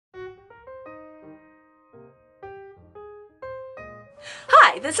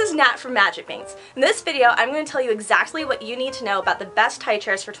Hi, this is Nat from Magic Beans. In this video, I'm going to tell you exactly what you need to know about the best high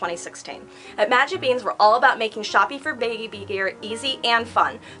chairs for 2016. At Magic Beans, we're all about making shopping for baby gear easy and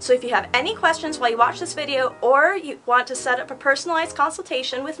fun. So if you have any questions while you watch this video, or you want to set up a personalized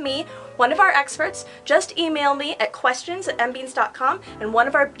consultation with me, one of our experts, just email me at questions@mbeans.com and one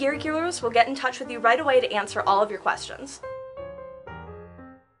of our gear gurus will get in touch with you right away to answer all of your questions.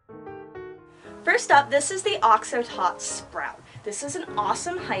 First up, this is the Oxo Tot Sprout. This is an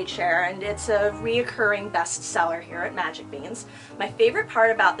awesome high chair and it's a reoccurring bestseller here at Magic Beans. My favorite part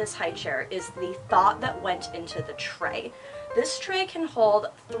about this high chair is the thought that went into the tray. This tray can hold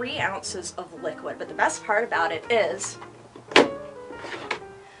 3 ounces of liquid, but the best part about it is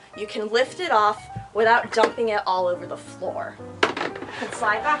you can lift it off without dumping it all over the floor. You can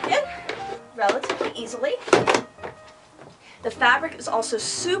slide back in relatively easily. The fabric is also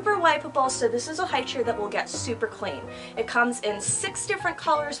super wipeable, so this is a high chair that will get super clean. It comes in 6 different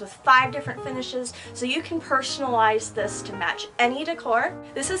colors with 5 different finishes, so you can personalize this to match any decor.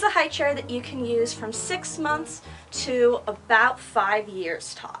 This is a high chair that you can use from 6 months to about 5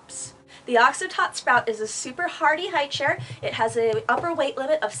 years tops. The Oxo Tot Sprout is a super hardy high chair. It has an upper weight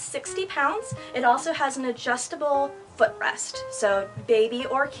limit of 60 pounds. It also has an adjustable footrest, so baby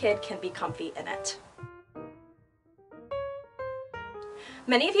or kid can be comfy in it.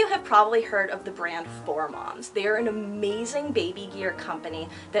 Many of you have probably heard of the brand 4Moms. They are an amazing baby gear company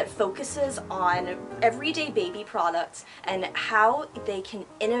that focuses on everyday baby products and how they can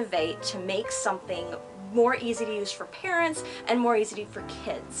innovate to make something more easy to use for parents and more easy for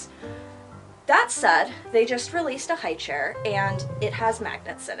kids. That said, they just released a high chair and it has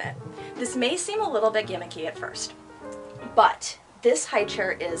magnets in it. This may seem a little bit gimmicky at first, but this high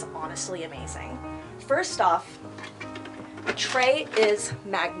chair is honestly amazing. First off, the tray is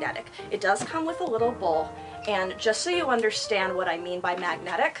magnetic. It does come with a little bowl, and just so you understand what I mean by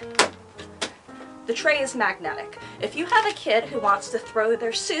magnetic, the tray is magnetic. If you have a kid who wants to throw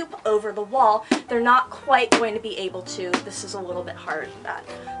their soup over the wall, they're not quite going to be able to. This is a little bit harder than that.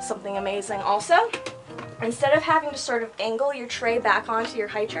 Something amazing also, instead of having to sort of angle your tray back onto your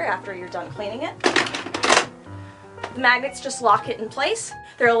high chair after you're done cleaning it, the magnets just lock it in place.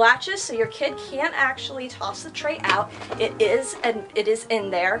 There are latches so your kid can't actually toss the tray out. It is in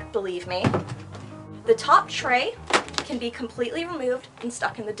there, believe me. The top tray can be completely removed and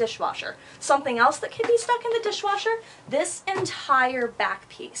stuck in the dishwasher. Something else that can be stuck in the dishwasher, this entire back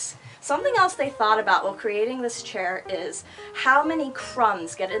piece. Something else they thought about while creating this chair is how many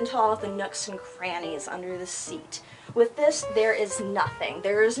crumbs get into all of the nooks and crannies under the seat. With this, there is nothing.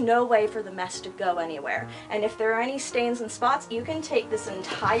 There is no way for the mess to go anywhere. And if there are any stains and spots, you can take this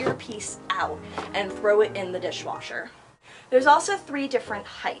entire piece out and throw it in the dishwasher. There's also 3 different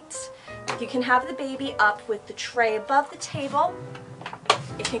heights. You can have the baby up with the tray above the table.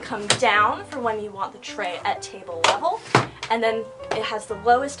 It can come down for when you want the tray at table level. And then it has the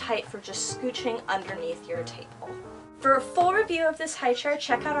lowest height for just scooching underneath your table. For a full review of this high chair,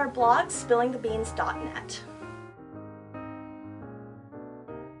 check out our blog, spillingthebeans.net.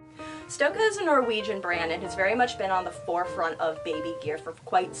 Stokke is a Norwegian brand and has very much been on the forefront of baby gear for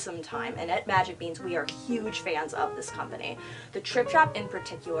quite some time, and at Magic Beans we are huge fans of this company. The Tripp Trapp in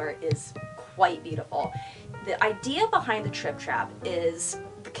particular is quite beautiful. The idea behind the Tripp Trapp is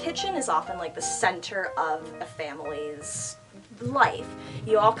the kitchen is often like the center of a family's life.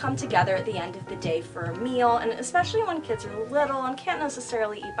 You all come together at the end of the day for a meal, and especially when kids are little and can't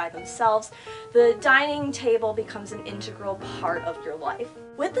necessarily eat by themselves, the dining table becomes an integral part of your life.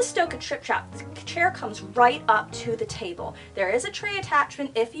 With the Stokke Tripp Trapp, the chair comes right up to the table. There is a tray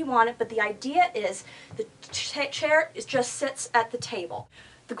attachment if you want it, but the idea is the chair just sits at the table.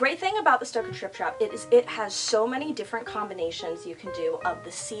 The great thing about the Stokke Tripp Trapp is it has so many different combinations you can do of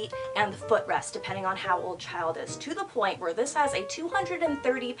the seat and the footrest depending on how old child is, to the point where this has a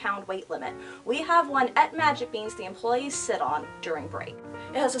 230-pound weight limit. We have one at Magic Beans the employees sit on during break.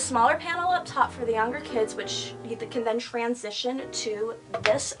 It has a smaller panel up top for the younger kids, which you can then transition to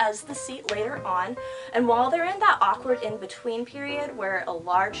this as the seat later on. And while they're in that awkward in-between period where a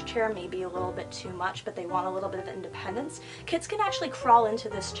large chair may be a little bit too much but they want a little bit of independence, kids can actually crawl into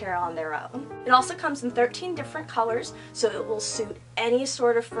this chair on their own. It also comes in 13 different colors, so it will suit any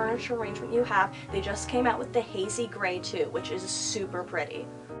sort of furniture arrangement you have. They just came out with the hazy gray too, which is super pretty.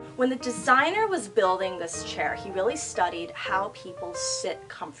 When the designer was building this chair, he really studied how people sit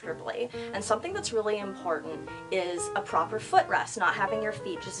comfortably. And something that's really important is a proper footrest, not having your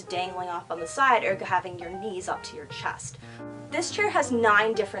feet just dangling off on the side or having your knees up to your chest. This chair has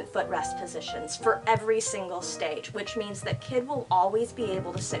 9 different footrest positions for every single stage, which means that kid will always be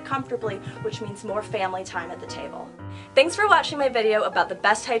able to sit comfortably, which means more family time at the table. Thanks for watching my video about the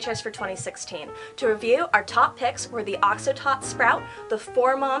best high chairs for 2016. To review, our top picks were the Oxo Tot Sprout, the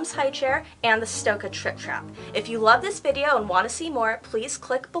 4Moms high chair, and the Stokke Tripp Trapp. If you love this video and want to see more, please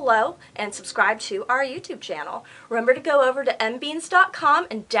click below and subscribe to our YouTube channel. Remember to go over to mbeans.com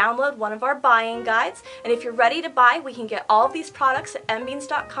and download one of our buying guides. And if you're ready to buy, we can get all of these products at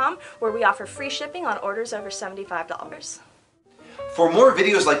mbeans.com, where we offer free shipping on orders over $75. For more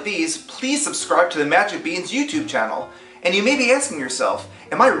videos like these, please subscribe to the Magic Beans YouTube channel. And you may be asking yourself,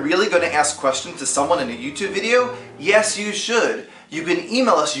 am I really going to ask questions to someone in a YouTube video? Yes, you should. You can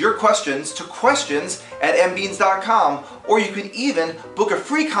email us your questions to questions@mbeans.com, or you can even book a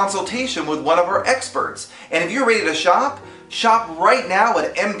free consultation with one of our experts. And if you're ready to shop right now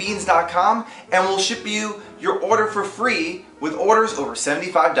at mbeans.com, and we'll ship you your order for free with orders over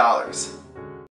 $75.